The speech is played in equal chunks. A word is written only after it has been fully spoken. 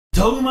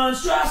Total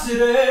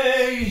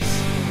Monstrosities!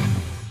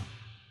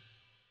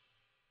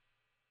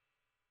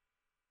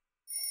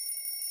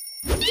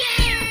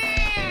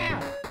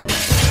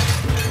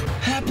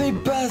 Happy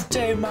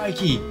birthday,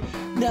 Mikey!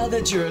 Now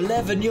that you're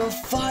 11, you're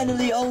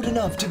finally old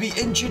enough to be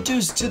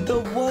introduced to the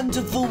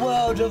wonderful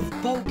world of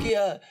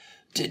Pokia,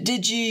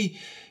 Digi,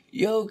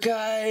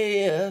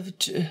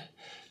 Yokai,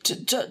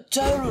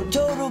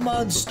 Total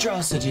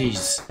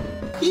Monstrosities.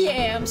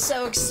 Yeah, I'm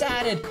so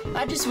excited.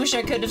 I just wish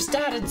I could have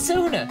started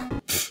sooner.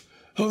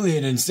 Only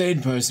an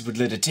insane person would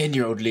let a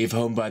 10-year-old leave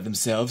home by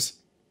themselves.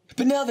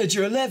 But now that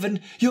you're 11,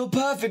 you're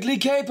perfectly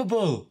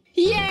capable.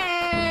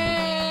 Yeah!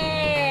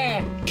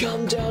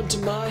 Come down to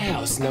my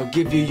house and I'll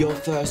give you your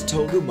first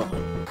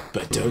Totemon.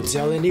 But don't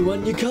tell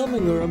anyone you're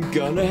coming or I'm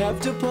gonna have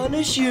to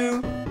punish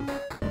you.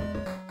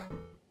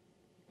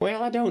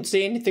 Well, I don't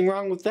see anything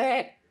wrong with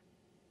that.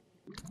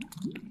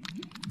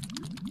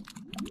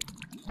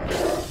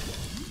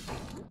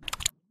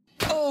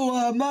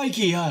 Oh,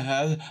 Mikey,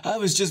 I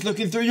was just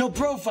looking through your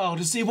profile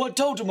to see what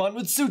Totemon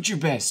would suit you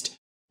best.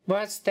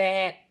 What's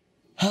that?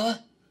 Huh?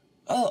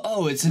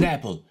 Oh, it's an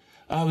apple.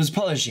 I was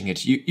polishing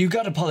it. You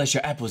gotta polish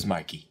your apples,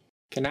 Mikey.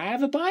 Can I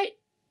have a bite?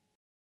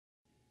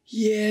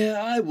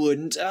 Yeah, I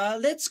wouldn't.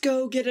 Let's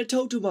go get a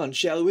Totemon,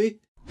 shall we?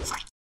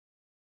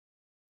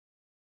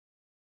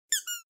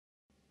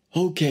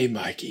 Okay,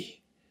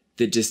 Mikey.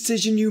 The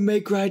decision you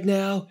make right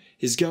now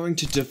is going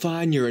to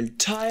define your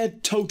entire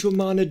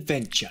Totemon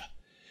adventure.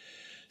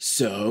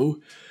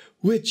 So,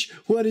 which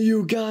one are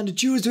you gonna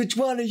choose? Which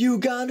one are you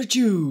gonna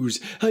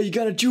choose? Are you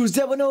gonna choose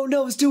that one? Oh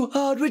no, it's too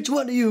hard. Which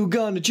one are you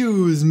gonna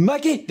choose,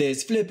 Mikey?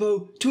 There's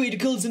Flippo,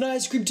 Tweedicles, and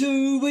Ice Cream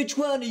too. Which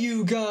one are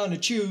you gonna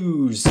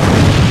choose?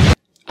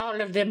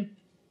 All of them.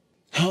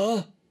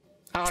 Huh?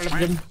 All of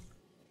them.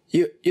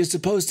 You're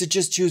supposed to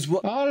just choose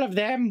one. All of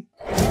them.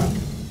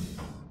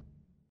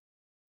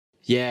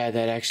 Yeah,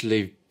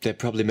 that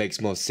probably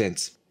makes more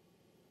sense.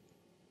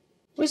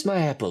 Where's my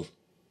apple?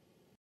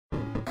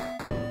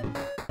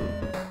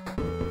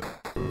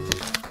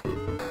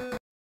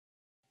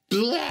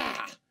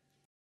 Blah!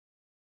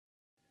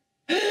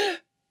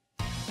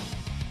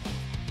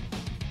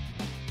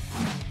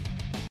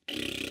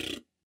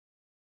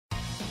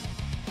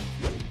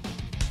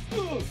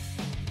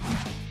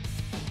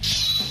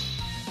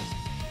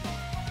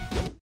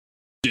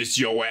 This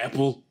your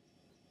apple?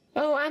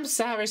 Oh, I'm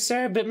sorry,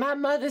 sir, but my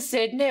mother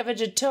said never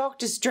to talk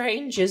to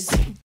strangers.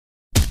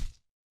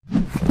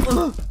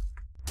 I'm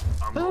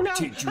gonna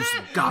teach you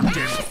some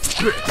goddamn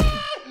spit.